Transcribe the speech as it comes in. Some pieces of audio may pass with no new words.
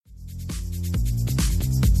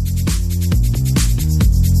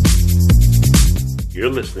You're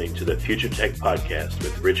listening to the Future Tech Podcast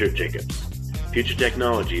with Richard Jacobs. Future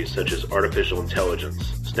technologies such as artificial intelligence,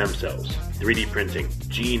 stem cells, 3D printing,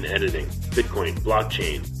 gene editing, Bitcoin,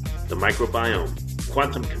 blockchain, the microbiome,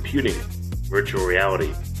 quantum computing, virtual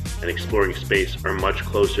reality, and exploring space are much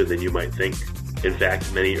closer than you might think. In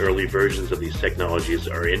fact, many early versions of these technologies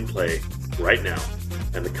are in play right now,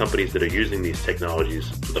 and the companies that are using these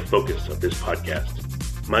technologies are the focus of this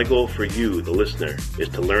podcast. My goal for you, the listener, is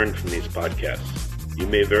to learn from these podcasts. You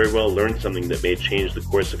may very well learn something that may change the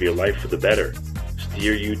course of your life for the better,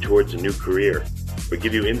 steer you towards a new career, or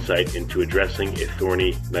give you insight into addressing a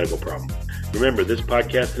thorny medical problem. Remember, this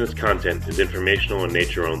podcast and its content is informational in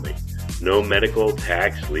nature only. No medical,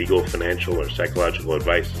 tax, legal, financial, or psychological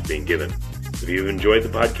advice is being given. If you've enjoyed the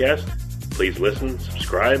podcast, please listen,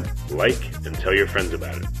 subscribe, like, and tell your friends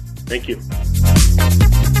about it. Thank you.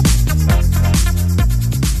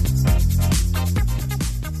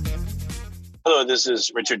 Hello, this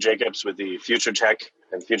is Richard Jacobs with the Future Tech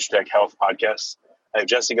and Future Tech Health podcast. I have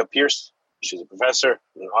Jessica Pierce. She's a professor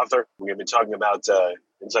and an author. We're going to be talking about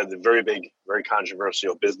inside the very big, very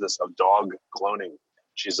controversial business of dog cloning.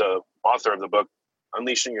 She's the author of the book,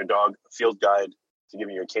 Unleashing Your Dog, a Field Guide to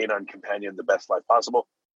Giving Your Canine Companion the Best Life Possible.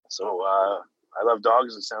 So I love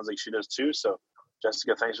dogs. It sounds like she does too. So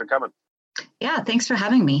Jessica, thanks for coming. Yeah, thanks for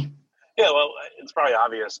having me. Yeah, well, it's probably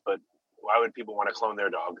obvious, but why would people want to clone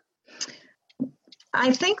their dog?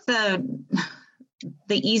 I think the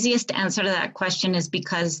easiest answer to that question is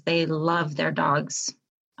because they love their dogs.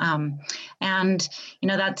 And, you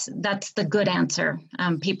know, that's the good answer.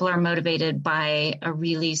 People are motivated by a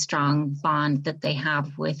really strong bond that they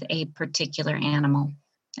have with a particular animal.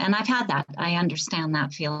 And I've had that. I understand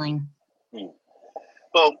that feeling.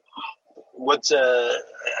 Well, what's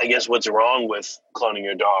wrong with cloning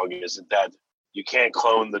your dog? Is it that you can't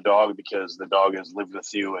clone the dog because the dog has lived with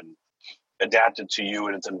you and adapted to you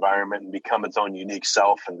and its environment and become its own unique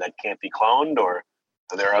self, and that can't be cloned? Or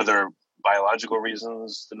are there other biological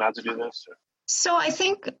reasons not to do this? So I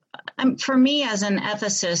think for me as an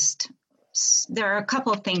ethicist, there are a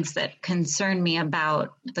couple of things that concern me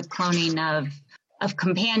about the cloning of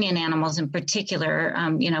companion animals in particular,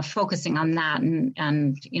 focusing on that.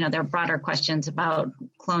 And there are broader questions about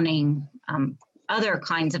cloning other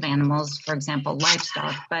kinds of animals, for example,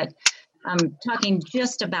 livestock. But talking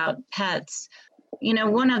just about pets,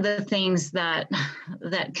 one of the things that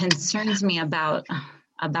concerns me about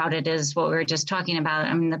it is what we were just talking about.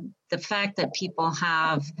 I mean, the fact that people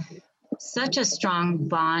have such a strong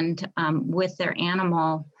bond with their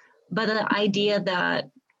animal, but the idea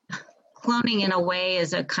that cloning in a way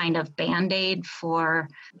is a kind of Band-Aid for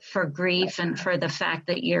grief and for the fact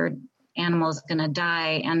that your animal is going to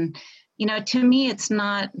die. And, to me, it's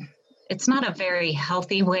not a very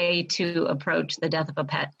healthy way to approach the death of a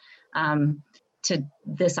pet, to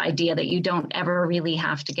this idea that you don't ever really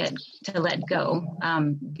have to let go,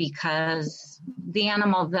 because the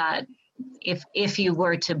animal that, if you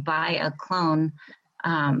were to buy a clone,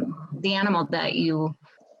 the animal that you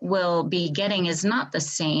will be getting is not the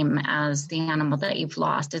same as the animal that you've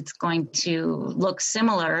lost. It's going to look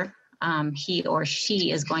similar. He or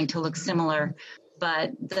she is going to look similar,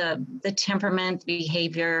 but the temperament,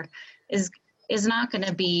 behavior is not going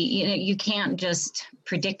to be, you can't just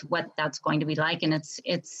predict what that's going to be like. And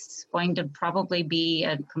it's going to probably be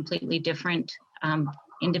a completely different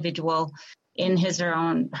individual in his or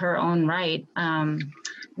her own right.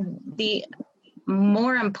 The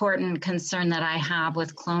more important concern that I have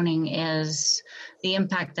with cloning is the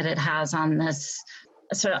impact that it has on this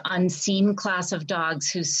sort of unseen class of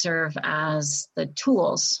dogs who serve as the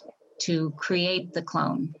tools to create the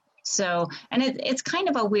clone. So, and it's kind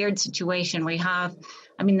of a weird situation. We have,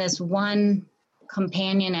 this one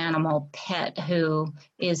companion animal pet who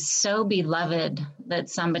is so beloved that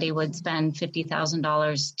somebody would spend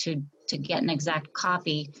 $50,000 to get an exact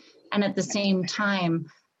copy. And at the same time,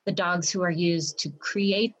 the dogs who are used to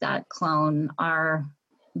create that clone are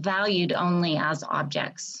valued only as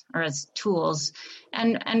objects or as tools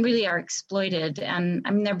and really are exploited.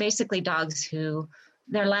 And they're basically dogs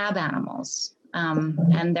they're lab animals.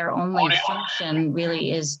 And their only function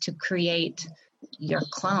really is to create your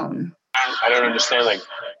clone. I don't understand,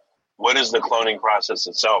 what is the cloning process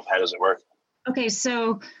itself? How does it work? Okay,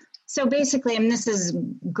 so basically, and this is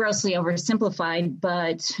grossly oversimplified,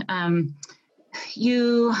 but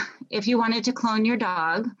if you wanted to clone your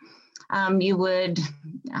dog, you would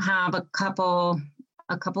have a couple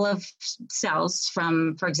of cells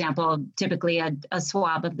from, for example, typically a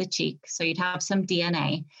swab of the cheek. So you'd have some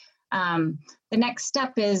DNA. The next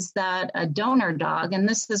step is that a donor dog, and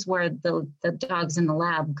this is where the dogs in the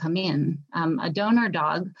lab come in, a donor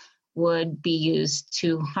dog would be used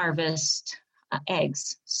to harvest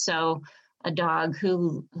eggs. So a dog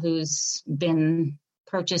who's been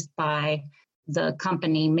purchased by the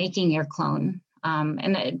company making your clone,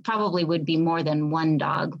 and it probably would be more than one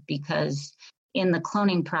dog, because in the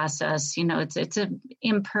cloning process, it's an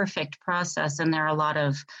imperfect process, and there are a lot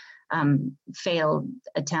of failed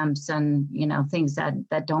attempts and things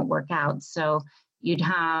that don't work out. So you'd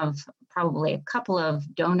have probably a couple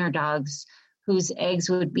of donor dogs whose eggs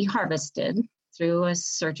would be harvested through a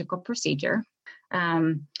surgical procedure.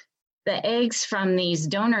 The eggs from these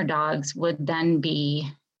donor dogs would then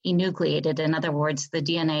be enucleated. In other words, the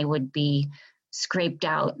DNA would be scraped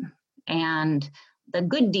out, and the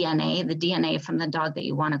good DNA, the DNA from the dog that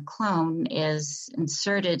you want to clone, is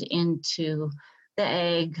inserted into the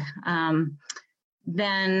egg.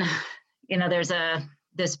 Then, there's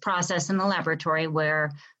this process in the laboratory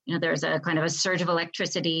where, there's a kind of a surge of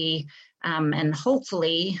electricity, and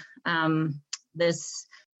hopefully this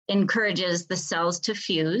encourages the cells to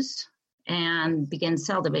fuse and begin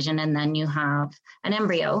cell division. And then you have an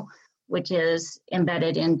embryo, which is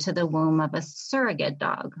embedded into the womb of a surrogate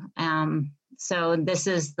dog. So this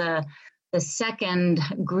is the second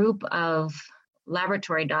group of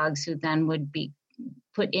laboratory dogs who then would be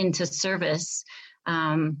put into service.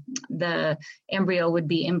 The embryo would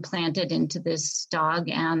be implanted into this dog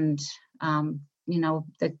and,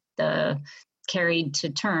 the carried to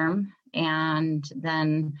term. And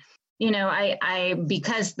then,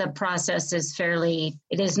 because the process is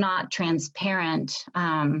it is not transparent.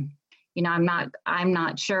 I'm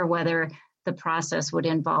not sure whether the process would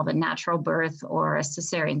involve a natural birth or a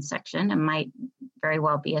cesarean section. It might very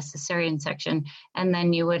well be a cesarean section. And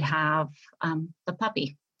then you would have the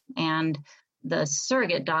puppy, and the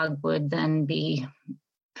surrogate dog would then be,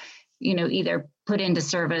 either put into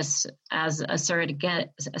service as a surrogate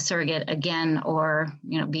again, or,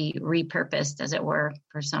 be repurposed, as it were,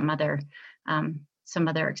 for some other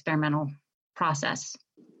experimental process.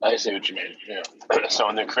 I see what you mean. Yeah. So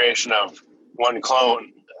in the creation of one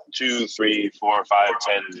clone, 2, 3, 4, 5,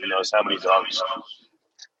 10, who knows how many dogs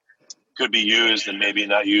could be used and maybe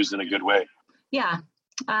not used in a good way. Yeah.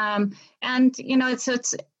 And,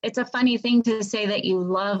 it's a funny thing to say that you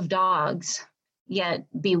love dogs, yet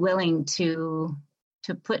be willing to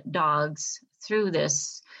put dogs through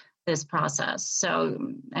this process. So,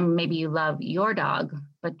 and maybe you love your dog,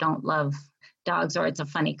 but don't love dogs, or it's a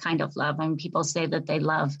funny kind of love. I mean, people say that they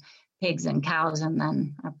love pigs and cows and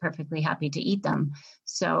then are perfectly happy to eat them.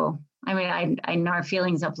 So, I mean, I know our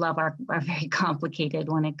feelings of love are very complicated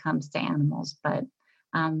when it comes to animals, but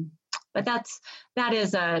that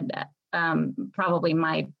is probably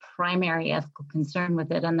my primary ethical concern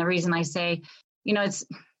with it. And the reason I say, it's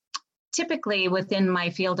typically within my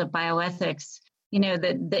field of bioethics,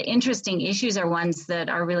 the interesting issues are ones that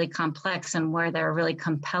are really complex and where there are really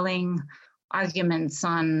compelling arguments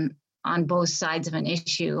on both sides of an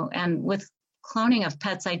issue. And with cloning of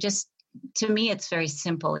pets, to me, it's very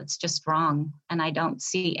simple. It's just wrong. And I don't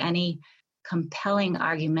see any compelling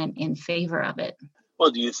argument in favor of it. Well,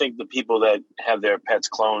 do you think the people that have their pets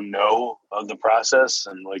cloned know of the process,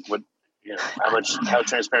 and how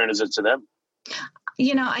transparent is it to them?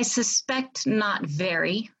 I suspect not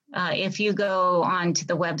very. If you go on to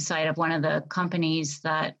the website of one of the companies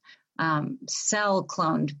that sell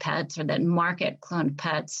cloned pets or that market cloned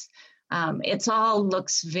pets, it all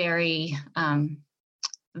looks very,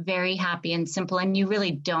 very happy and simple. And you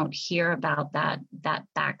really don't hear about that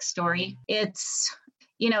backstory. It's,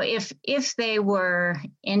 if they were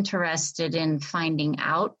interested in finding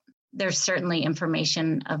out, there's certainly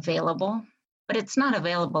information available, but it's not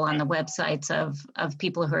available on the websites of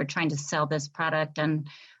people who are trying to sell this product. And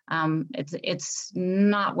it's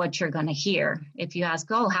not what you're going to hear. If you ask,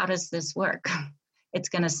 how does this work? It's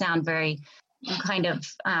going to sound very kind of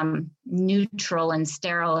neutral and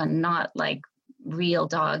sterile, and not like real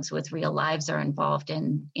dogs with real lives are involved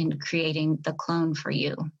in creating the clone for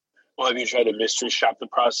you. Well, have you tried to mystery shop the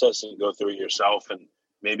process and go through it yourself, and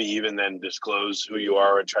maybe even then disclose who you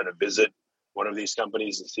are and try to visit one of these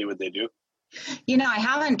companies and see what they do? I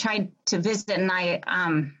haven't tried to visit, and I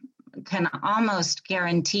can almost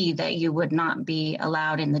guarantee that you would not be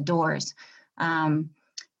allowed in the doors. I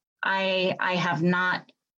have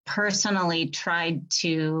not personally tried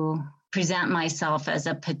to present myself as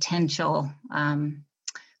a potential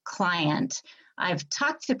client. I've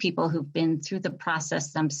talked to people who've been through the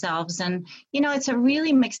process themselves, and, it's a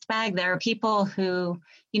really mixed bag. There are people who,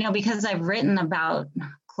 because I've written about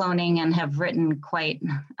cloning and have written quite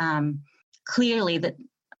clearly that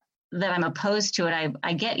I'm opposed to it,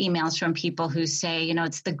 I get emails from people who say,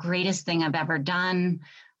 it's the greatest thing I've ever done.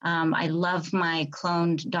 I love my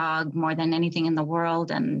cloned dog more than anything in the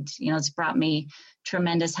world, and it's brought me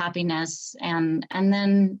tremendous happiness. And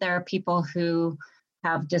then there are people who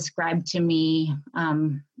have described to me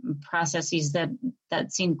processes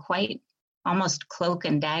that seem quite almost cloak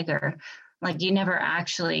and dagger. Like you never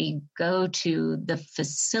actually go to the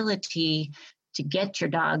facility to get your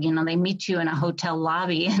dog. They meet you in a hotel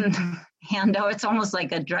lobby and it's almost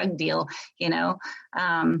like a drug deal,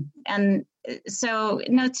 and so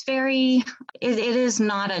it is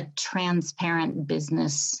not a transparent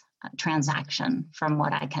business transaction from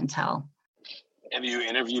what I can tell. Have you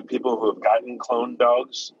interviewed people who have gotten cloned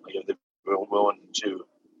dogs? Have they been willing to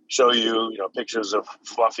show you, pictures of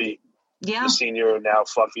Fluffy, the senior, now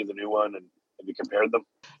Fluffy, the new one, and have you compared them?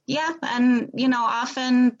 Yeah, and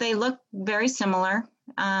often they look very similar.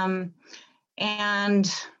 And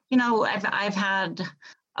I've had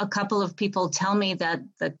a couple of people tell me that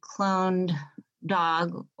the cloned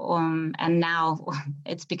dog, and now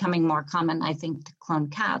it's becoming more common, I think, to clone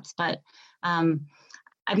cats, but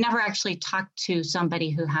I've never actually talked to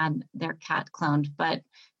somebody who had their cat cloned, but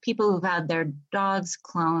people who've had their dogs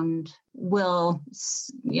cloned will,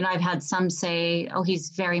 I've had some say, oh, he's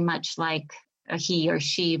very much like, he or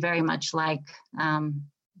she very much like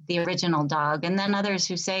the original dog. And then others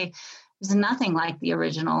who say there's nothing like the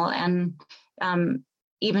original. And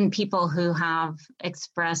even people who have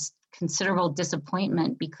expressed considerable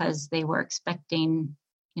disappointment because they were expecting,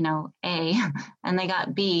 A and they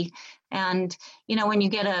got B. And, when you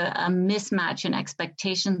get a mismatch in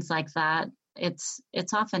expectations like that, it's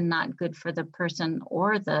often not good for the person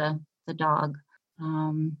or the dog.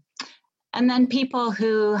 And then people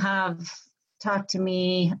who have talked to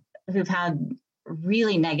me who've had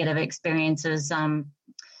really negative experiences,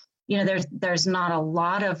 there's not a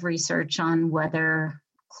lot of research on whether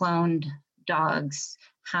cloned dogs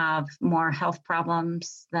have more health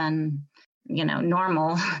problems than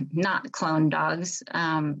normal, not cloned dogs.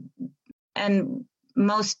 And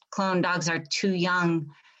most cloned dogs are too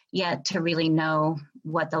young yet to really know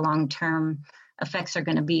what the long-term effects are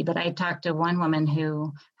going to be. But I talked to one woman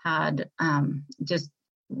who had just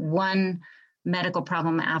one medical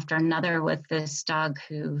problem after another with this dog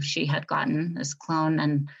who she had gotten, this clone,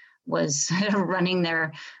 and was running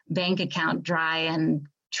their bank account dry and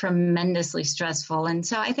tremendously stressful. And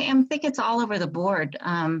so I think it's all over the board.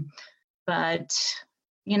 But,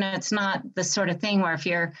 it's not the sort of thing where if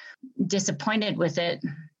you're disappointed with it,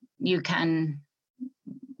 you could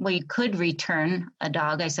return a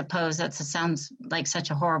dog. I suppose sounds like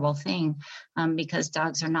such a horrible thing because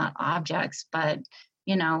dogs are not objects, but,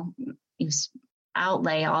 you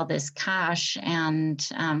outlay all this cash and,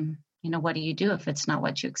 what do you do if it's not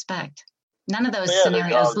what you expect? None of those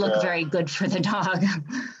scenarios look very good for the dog.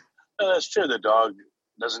 No, that's true. The dog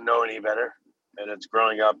doesn't know any better, and it's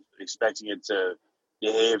growing up expecting it to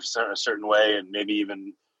behave a certain way, and maybe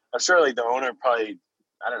even, I'm sure like the owner probably,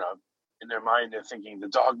 I don't know, in their mind they're thinking the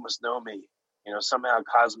dog must know me, somehow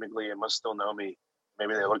cosmically it must still know me.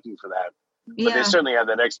 Maybe they're looking for that. But they certainly have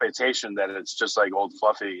that expectation that it's just like old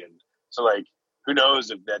Fluffy. And so like, who knows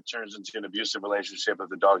if that turns into an abusive relationship if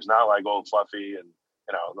the dog's not like old Fluffy and,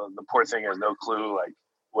 the poor thing has no clue like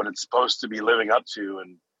what it's supposed to be living up to.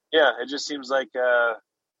 And it just seems like a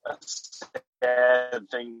sad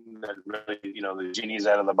thing that really, the genie's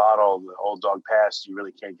out of the bottle, the old dog passed, you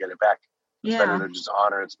really can't get it back. It's better to just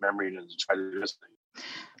honor its memory and to try to do this thing.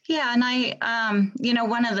 Yeah. And I,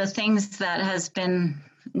 one of the things that has been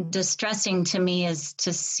distressing to me is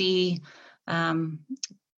to see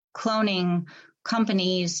cloning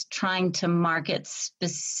companies trying to market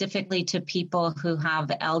specifically to people who have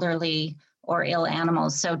elderly or ill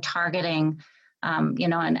animals. So targeting,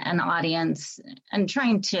 an audience and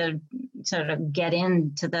trying to sort of get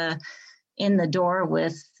in the door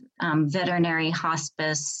with veterinary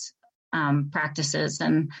hospice practices.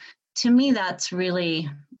 And to me, that's really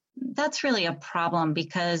a problem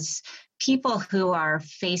because people who are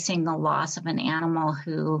facing the loss of an animal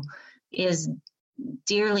who is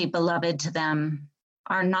dearly beloved to them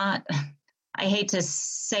are not, I hate to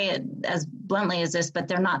say it as bluntly as this, but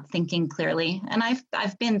they're not thinking clearly. And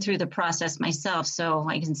I've been through the process myself, so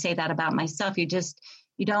I can say that about myself.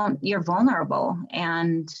 You're vulnerable.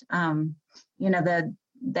 And,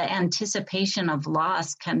 the anticipation of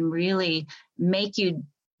loss can really make you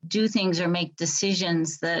do things or make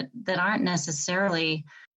decisions that aren't necessarily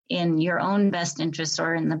in your own best interests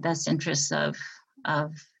or in the best interests of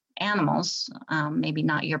animals, maybe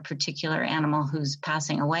not your particular animal who's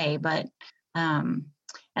passing away, but and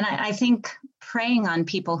I think preying on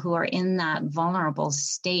people who are in that vulnerable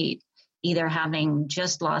state, either having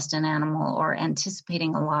just lost an animal or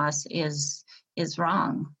anticipating a loss, is is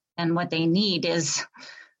wrong. And what they need is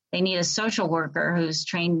a social worker who's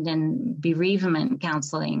trained in bereavement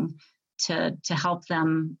counseling to help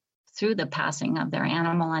them through the passing of their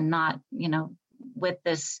animal, and not, with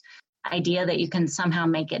this idea that you can somehow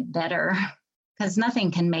make it better, because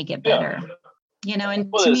nothing can make it better.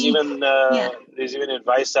 And well, to there's me, there's even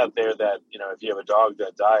advice out there that, if you have a dog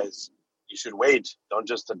that dies, you should wait. Don't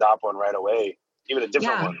just adopt one right away, even a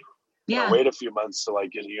different one. Wait a few months, so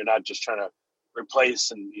you're not just trying to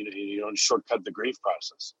replace, and you don't shortcut the grief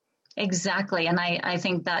process. Exactly. And I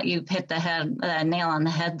think that you've hit the nail on the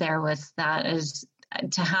head there with that, is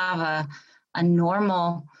to have a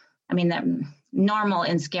normal, that normal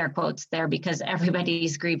in scare quotes there, because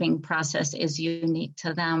everybody's grieving process is unique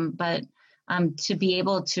to them, but to be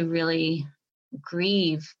able to really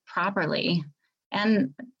grieve properly.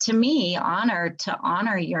 And to me, to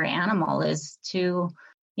honor your animal is to,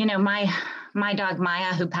 my dog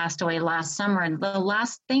Maya, who passed away last summer, and the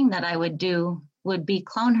last thing that I would do would be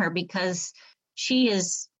clone her, because she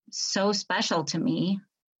is so special to me,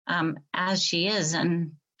 as she is,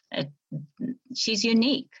 and she's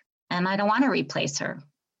unique, and I don't want to replace her,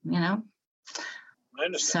 I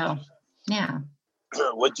understand. So, yeah.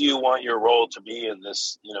 What do you want your role to be in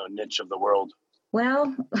this, niche of the world?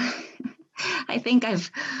 Well, I think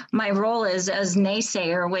my role is as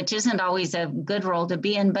naysayer, which isn't always a good role to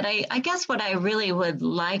be in, but I guess what I really would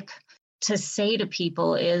like to say to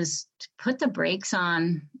people is to put the brakes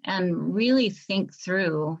on and really think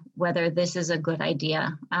through whether this is a good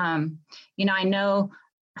idea. I know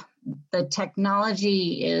the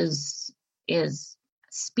technology is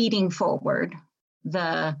speeding forward.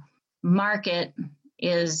 The market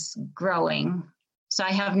is growing. So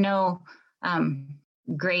I have no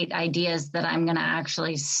great ideas that I'm going to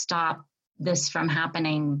actually stop this from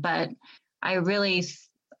happening. But I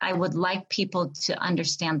would like people to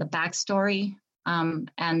understand the backstory,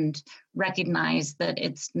 and recognize that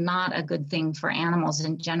it's not a good thing for animals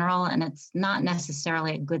in general, and it's not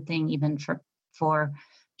necessarily a good thing even for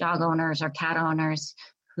dog owners or cat owners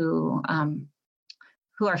who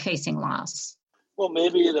are facing loss. Well,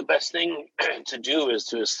 maybe the best thing to do is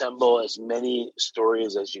to assemble as many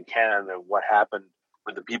stories as you can of what happened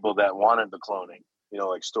with the people that wanted the cloning.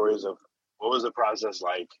 Like stories of what was the process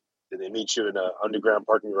like? Did they meet you in an underground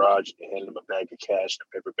parking garage and you handed them a bag of cash in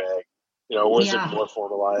a paper bag? Was it more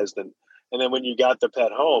formalized? And then when you got the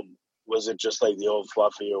pet home, was it just like the old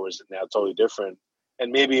Fluffy, or was it now totally different?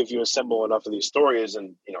 And maybe if you assemble enough of these stories,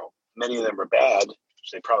 and many of them are bad,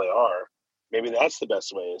 which they probably are, maybe that's the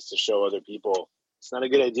best way, is to show other people it's not a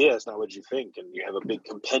good idea. It's not what you think. And you have a big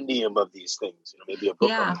compendium of these things, maybe a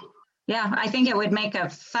book. Yeah. I think it would make a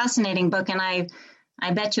fascinating book. And I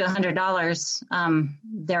bet you $100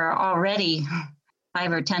 there are already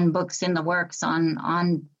 5 or 10 books in the works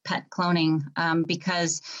on pet cloning,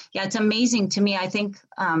 because it's amazing to me. I think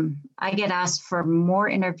I get asked for more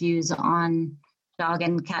interviews on dog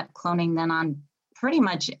and cat cloning than on pretty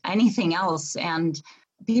much anything else. And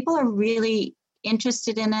people are really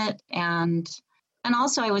interested in it, and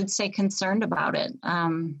also I would say concerned about it,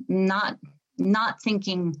 not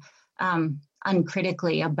thinking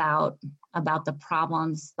uncritically about the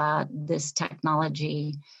problems that this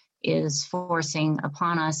technology is forcing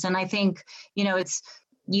upon us. And I think,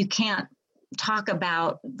 you can't talk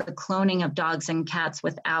about the cloning of dogs and cats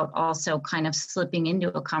without also kind of slipping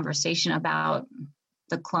into a conversation about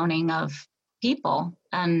the cloning of people.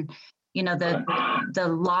 And, the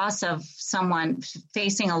loss of someone,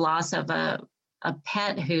 facing a loss of a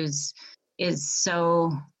pet is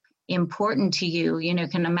so important to you.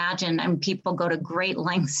 Can imagine, and people go to great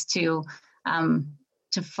lengths to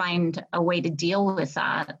find a way to deal with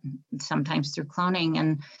that, sometimes through cloning.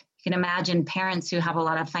 And you can imagine parents who have a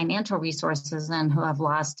lot of financial resources and who have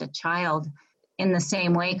lost a child in the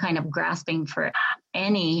same way, kind of grasping for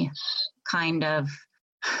any kind of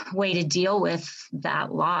way to deal with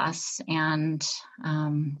that loss. And,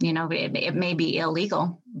 it may be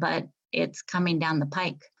illegal, but it's coming down the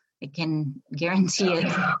pike. I can guarantee it.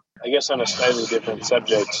 I guess on a slightly different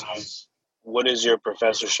subject, what is your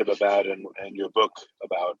professorship about and your book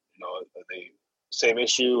about? Are they same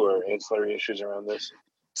issue or ancillary issues around this?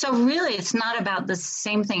 So really, it's not about the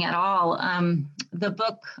same thing at all. The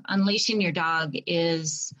book, Unleashing Your Dog,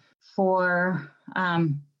 is for,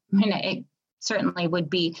 it certainly would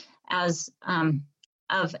be as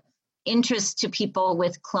of interest to people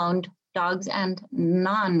with cloned dogs and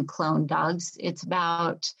non-cloned dogs. It's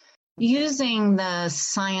about using the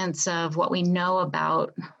science of what we know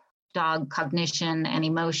about dog cognition and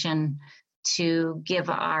emotion to give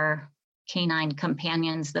our canine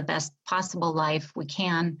companions the best possible life we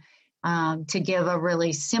can, To give a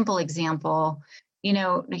really simple example,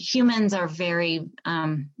 humans are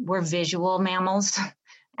we're visual mammals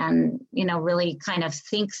and, really kind of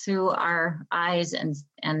think through our eyes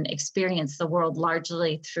and experience the world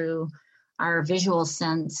largely through our visual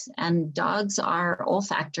sense. And dogs are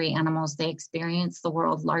olfactory animals. They experience the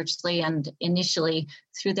world largely and initially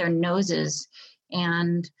through their noses.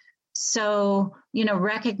 And so,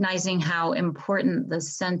 recognizing how important the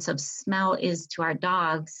sense of smell is to our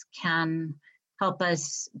dogs can help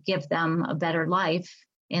us give them a better life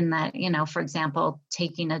in that, for example,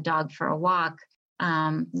 taking a dog for a walk,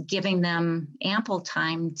 giving them ample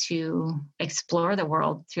time to explore the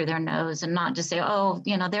world through their nose and not just say, oh,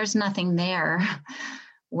 there's nothing there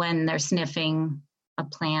when they're sniffing a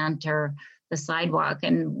plant or the sidewalk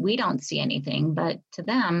and we don't see anything. But to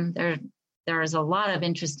them, there is a lot of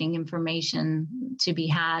interesting information to be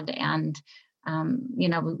had and,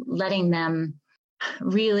 letting them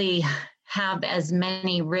really have as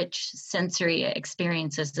many rich sensory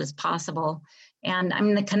experiences as possible.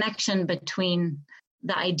 And the connection between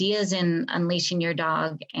the ideas in Unleashing Your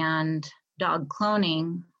Dog and dog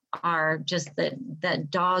cloning are just that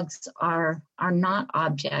dogs are not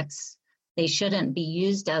objects. They shouldn't be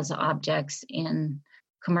used as objects in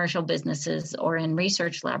commercial businesses or in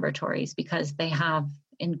research laboratories because they have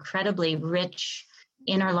incredibly rich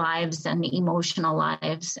inner lives and emotional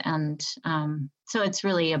lives. And so it's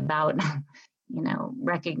really about,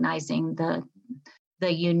 recognizing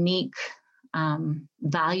the unique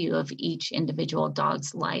value of each individual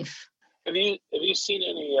dog's life. Have you seen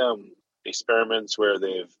any experiments where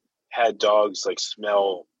they've had dogs like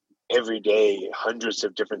smell every day hundreds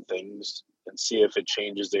of different things and see if it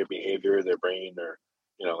changes their behavior, their brain, or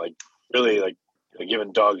really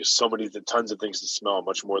giving dogs so many tons of things to smell,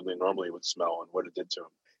 much more than they normally would smell, and what it did to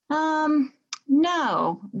them?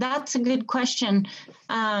 No, that's a good question.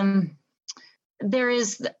 There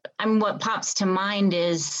is, what pops to mind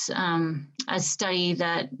is a study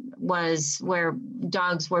that was where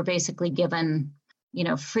dogs were basically given,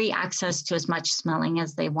 free access to as much smelling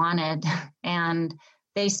as they wanted. And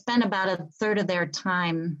they spent about a third of their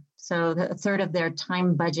time. So a third of their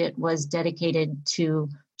time budget was dedicated to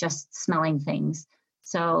just smelling things.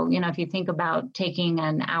 So, if you think about taking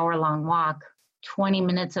an hour-long walk, 20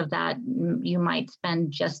 minutes of that you might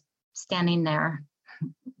spend just standing there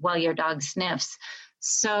while your dog sniffs.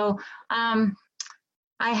 So I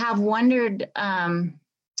have wondered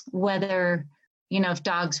whether, if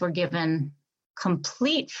dogs were given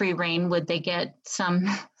complete free rein, would they get some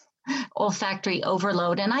olfactory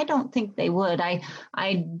overload? And I don't think they would.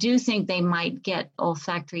 I do think they might get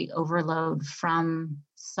olfactory overload from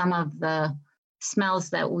some of the smells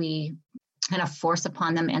that we kind of force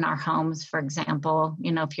upon them in our homes. For example,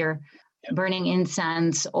 if you're burning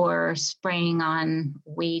incense or spraying on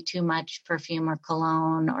way too much perfume or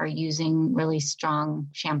cologne or using really strong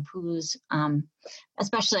shampoos,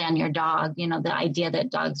 especially on your dog, the idea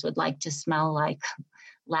that dogs would like to smell like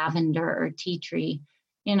lavender or tea tree,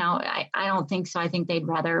 I don't think so. I think they'd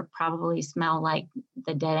rather probably smell like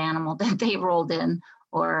the dead animal that they rolled in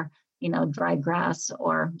or, dry grass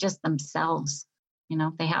or just themselves.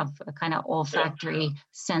 They have a kind of olfactory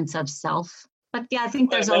sense of self. But yeah, I think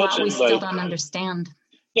there's a lot we still don't understand.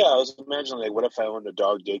 Yeah, I was imagining, what if I owned a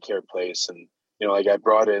dog daycare place and, I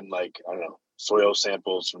brought in, soil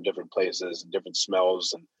samples from different places and different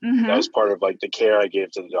smells. And that was part of, the care I gave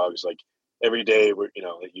to the dogs. Every day, we're,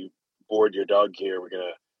 you board your dog here, we're going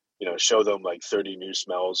to, show them 30 new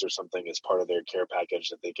smells or something as part of their care package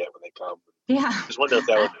that they get when they come. Yeah. I just wonder if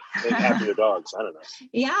that would make happier dogs. I don't know.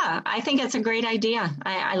 Yeah, I think it's a great idea.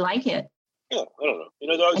 I like it. Yeah, I don't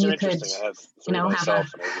know. Dogs are interesting. I have three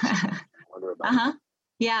myself, and I just wonder about them.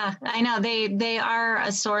 Yeah, I know. They are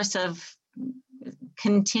a source of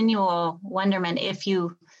continual wonderment if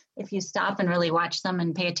you stop and really watch them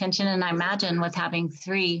and pay attention. And I imagine with having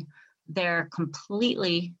three, they're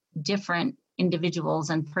completely different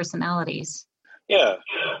individuals and personalities. Yeah,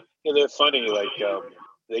 they're funny.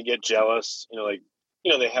 They get jealous.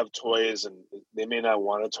 They have toys, and they may not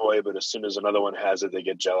want a toy, but as soon as another one has it, they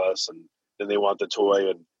get jealous, and then they want the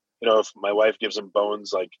toy. And if my wife gives them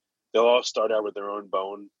bones, they'll all start out with their own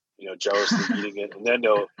bone, jealously eating it, and then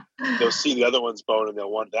they'll see the other one's bone, and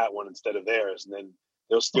they'll want that one instead of theirs, and then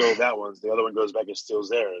they'll steal that one. The other one goes back and steals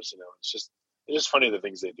theirs. It's just funny the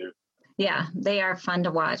things they do. Yeah, they are fun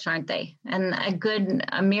to watch, aren't they? And a good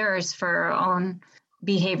mirrors for our own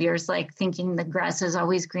behaviors, like thinking the grass is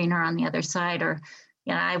always greener on the other side, or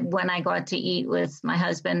when I go out to eat with my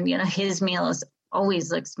husband, his meal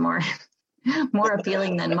always looks more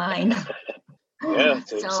appealing than mine. Yeah,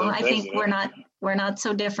 so I think we're not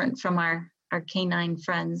so different from our canine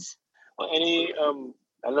friends. Well, any, I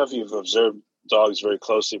don't know if you've observed dogs very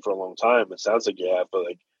closely for a long time. It sounds like you have, but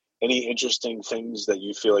like any interesting things that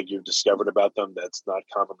you feel like you've discovered about them that's not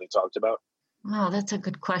commonly talked about? Oh, that's a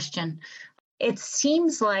good question. It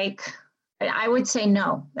seems like I would say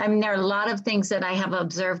no. I mean, there are a lot of things that I have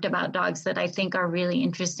observed about dogs that I think are really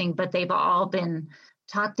interesting, but they've all been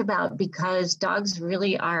talked about because dogs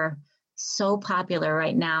really are so popular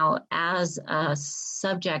right now as a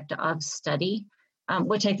subject of study,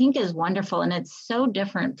 which I think is wonderful. And it's so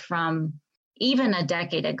different from even a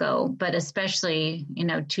decade ago, but especially,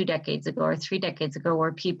 2 decades ago or 3 decades ago,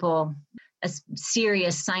 where people, as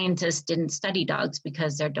serious scientists, didn't study dogs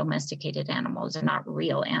because they're domesticated animals. They're not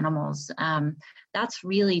real animals. That's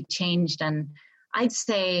really changed. And I'd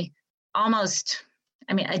say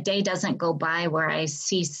a day doesn't go by where I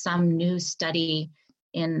see some new study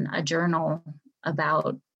in a journal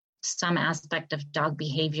about some aspect of dog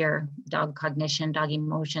behavior, dog cognition, dog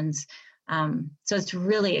emotions. So it's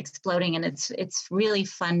really exploding, and it's really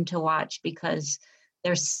fun to watch because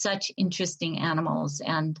they're such interesting animals,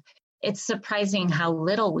 and it's surprising how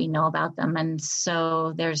little we know about them. And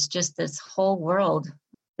so there's just this whole world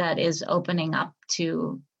that is opening up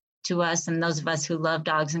to us and those of us who love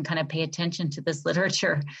dogs and kind of pay attention to this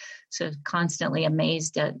literature. So constantly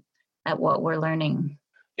amazed at what we're learning.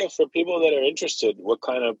 Yeah, for people that are interested, what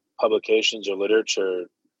kind of publications or literature,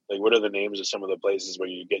 like what are the names of some of the places where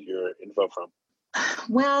you get your info from?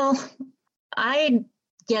 Well, I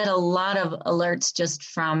get a lot of alerts just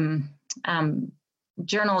from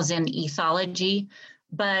journals in ethology,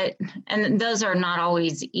 and those are not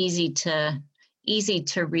always easy to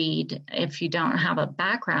read if you don't have a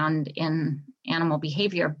background in animal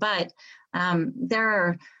behavior. But there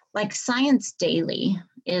are, like, Science Daily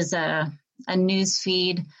is a news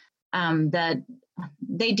feed that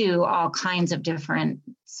they do all kinds of different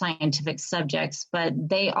scientific subjects, but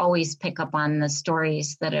they always pick up on the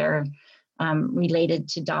stories that are related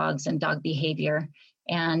to dogs and dog behavior.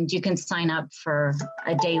 And you can sign up for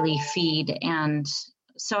a daily feed. And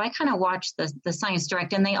so I kind of watch the Science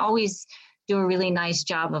Direct, and they always do a really nice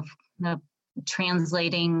job of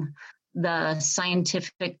translating the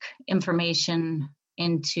scientific information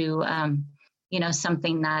into,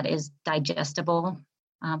 something that is digestible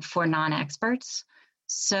for non-experts.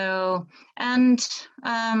 So, and,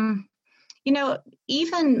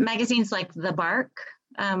 even magazines like The Bark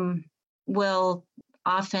will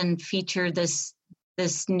often feature this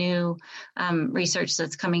new research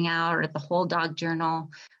that's coming out, or the Whole Dog Journal.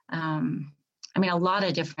 A lot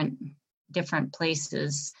of different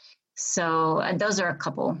places. So those are a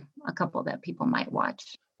couple that people might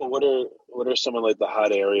watch. Well, what are some of like the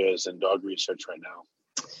hot areas in dog research right now?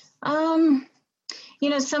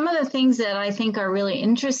 Some of the things that I think are really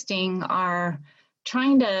interesting are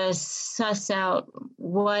trying to suss out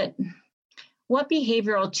what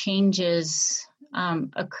behavioral changes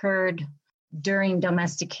occurred during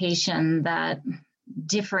domestication that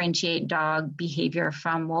differentiate dog behavior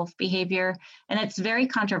from wolf behavior. And it's very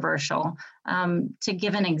controversial. To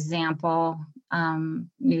give an example,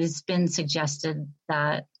 it's been suggested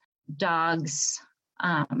that dogs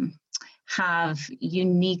have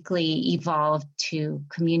uniquely evolved to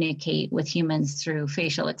communicate with humans through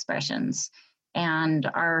facial expressions and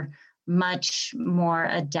are much more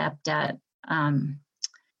adept at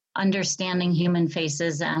understanding human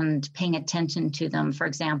faces and paying attention to them. For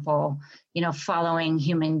example, following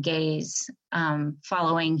human gaze,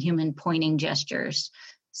 following human pointing gestures.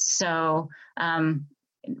 So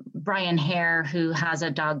Brian Hare, who has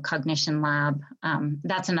a dog cognition lab,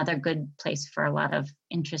 that's another good place for a lot of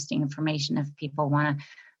interesting information if people want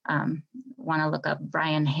to look up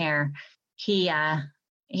Brian Hare.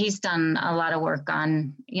 He's done a lot of work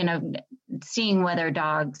on seeing whether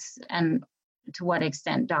dogs and to what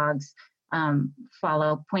extent dogs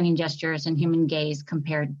follow pointing gestures and human gaze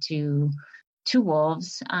compared to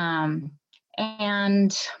wolves.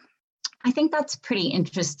 And I think that's pretty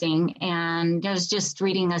interesting. And I was just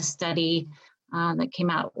reading a study that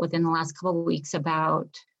came out within the last couple of weeks about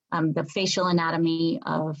the facial anatomy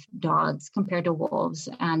of dogs compared to wolves,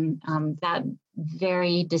 and that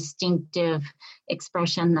very distinctive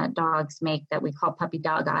expression that dogs make that we call puppy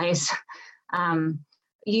dog eyes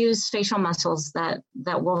use facial muscles that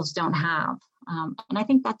wolves don't have. And I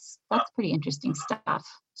think that's pretty interesting stuff.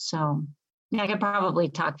 So I could probably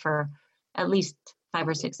talk for at least 5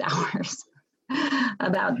 or 6 hours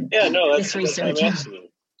about this research.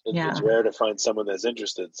 It's rare to find someone that's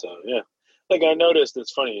interested. So like I noticed,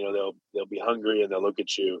 it's funny. They'll be hungry and they'll look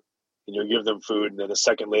at you, and you'll give them food, and then a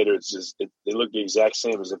second later, it's just they look the exact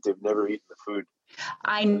same as if they've never eaten the food.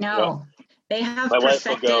 I know. They have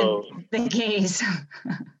perfected the gaze.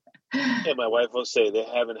 Yeah, my wife will say they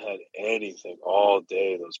haven't had anything all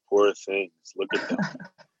day. Those poor things. Look at them.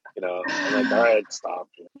 I'm like, all right, stop.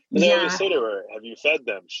 And then I always say to her, have you fed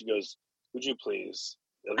them? She goes, would you please?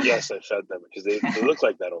 Yes, I fed them, because they look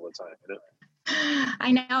like that all the time.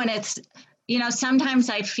 I know. And it's, sometimes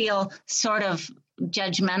I feel sort of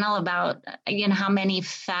judgmental about, how many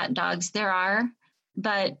fat dogs there are,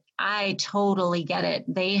 but I totally get it.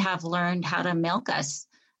 They have learned how to milk us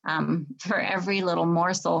for every little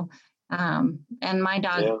morsel. And my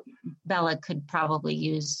dog, Bella, could probably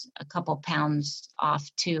use a couple pounds off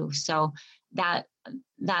too. So that,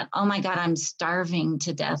 oh my God, I'm starving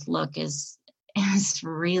to death look is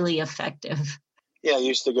really effective. Yeah, I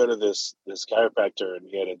used to go to this chiropractor, and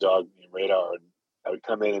he had a dog named Radar, and I would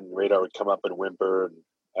come in and Radar would come up and whimper, and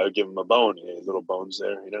I would give him a bone, little bones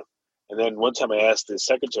there, And then one time I asked the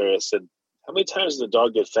secretary, I said, how many times does the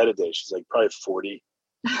dog get fed a day? She's like, probably 40.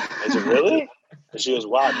 I said, really? And she goes,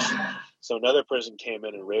 watch. So another person came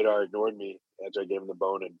in, and Radar ignored me after I gave him the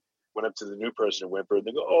bone, and went up to the new person and whimpered.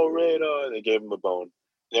 They go, oh, Radar. And they gave him a bone.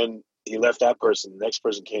 Then he left that person. The next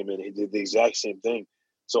person came in. He did the exact same thing.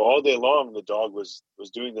 So all day long, the dog was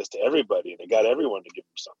doing this to everybody, and it got everyone to give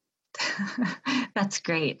him something. That's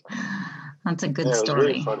great. That's a good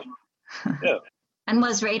story. It was really funny. Yeah. And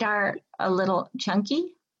was Radar a little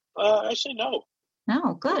chunky? Actually, no.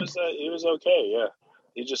 No, good. He was okay, yeah.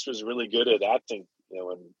 He just was really good at acting,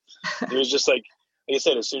 and he was just like I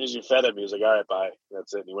said, as soon as you fed him, he was like, all right, bye.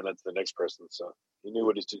 That's it. And he went on to the next person. So he knew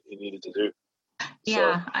what he needed to do.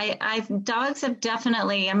 Yeah, so. Dogs have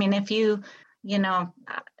definitely, if you,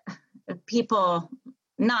 people,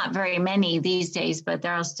 not very many these days, but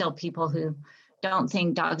there are still people who don't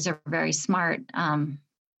think dogs are very smart.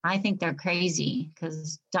 I think they're crazy,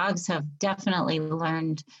 because dogs have definitely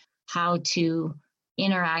learned how to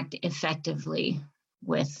interact effectively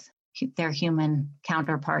with their human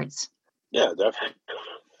counterparts. Yeah, definitely.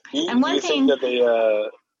 Do you think that they, I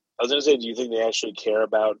was going to say, do you think they actually care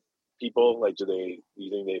about people? Like, do you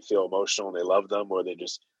think they feel emotional and they love them, or are they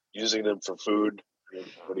just using them for food?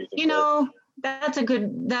 What do you think? That's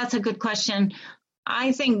a good question.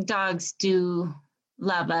 I think dogs do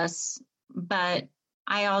love us, but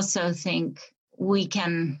I also think we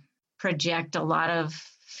can project a lot of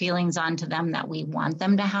feelings onto them that we want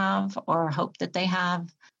them to have, or hope that they have,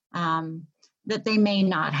 that they may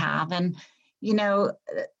not have. And,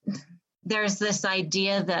 there's this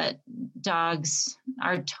idea that dogs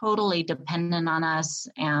are totally dependent on us,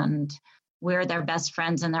 and we're their best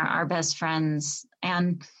friends and they're our best friends.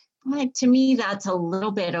 And to me, that's a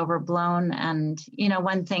little bit overblown. And,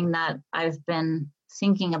 one thing that I've been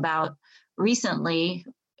thinking about recently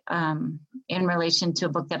in relation to a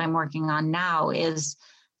book that I'm working on now is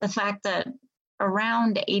the fact that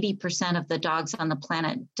around 80% of the dogs on the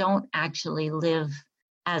planet don't actually live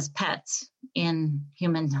as pets in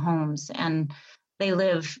human homes, and they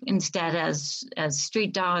live instead as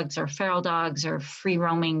street dogs or feral dogs or free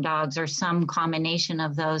roaming dogs or some combination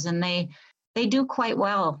of those, and they do quite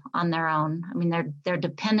well on their own. They're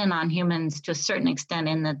dependent on humans to a certain extent,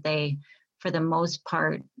 in that they, for the most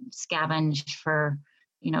part, scavenge for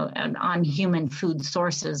on human food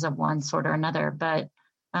sources of one sort or another, but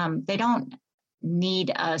they don't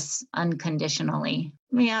need us unconditionally.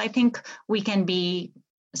 I think we can be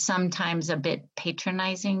sometimes a bit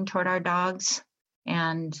patronizing toward our dogs,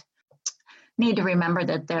 and need to remember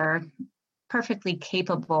that they're perfectly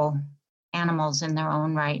capable animals in their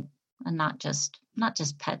own right, and not just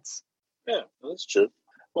pets. Yeah, that's true.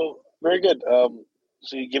 Well, very good.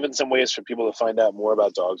 So you've given some ways for people to find out more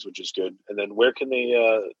about dogs, which is good. And then where can they,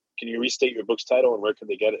 can you restate your book's title, and where can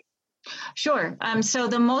they get it? Sure. So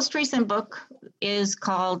the most recent book is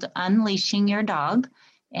called Unleashing Your Dog,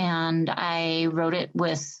 and I wrote it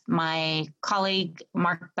with my colleague,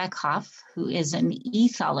 Mark Beckhoff, who is an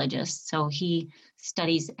ethologist. So he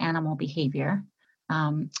studies animal behavior.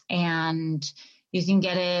 And you can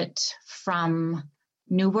get it from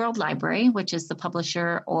New World Library, which is the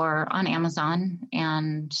publisher, or on Amazon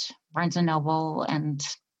and Barnes & Noble, and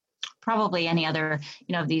probably any other,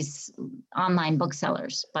 of these online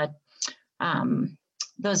booksellers. But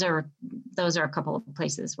those are a couple of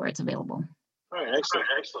places where it's available. All right, excellent.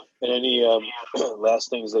 And any last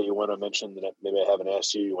things that you want to mention that maybe I haven't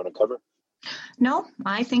asked you want to cover? No,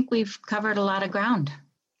 I think we've covered a lot of ground.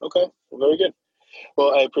 Okay, well, very good.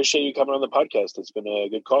 Well, I appreciate you coming on the podcast. It's been a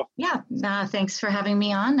good call. Yeah, thanks for having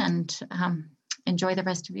me on, and enjoy the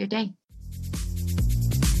rest of your day.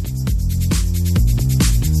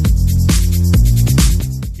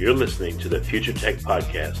 You're listening to the Future Tech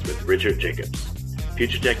Podcast with Richard Jacobs.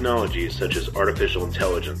 Future technologies such as artificial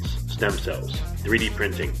intelligence, stem cells, 3D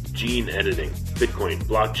printing, gene editing, Bitcoin,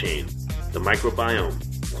 blockchain, the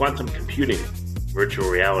microbiome, quantum computing, virtual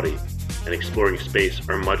reality, and exploring space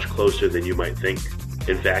are much closer than you might think.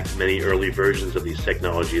 In fact, many early versions of these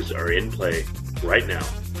technologies are in play right now,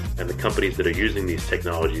 and the companies that are using these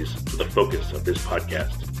technologies are the focus of this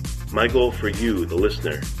podcast. My goal for you, the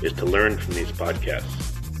listener, is to learn from these podcasts.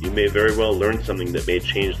 You may very well learn something that may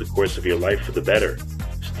change the course of your life for the better,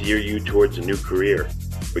 steer you towards a new career,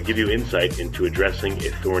 or give you insight into addressing a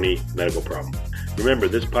thorny medical problem. Remember,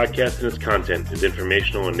 this podcast and its content is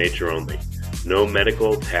informational in nature only. No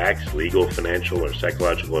medical, tax, legal, financial, or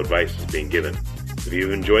psychological advice is being given. If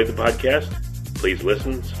you've enjoyed the podcast, please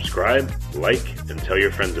listen, subscribe, like, and tell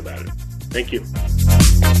your friends about it. Thank you.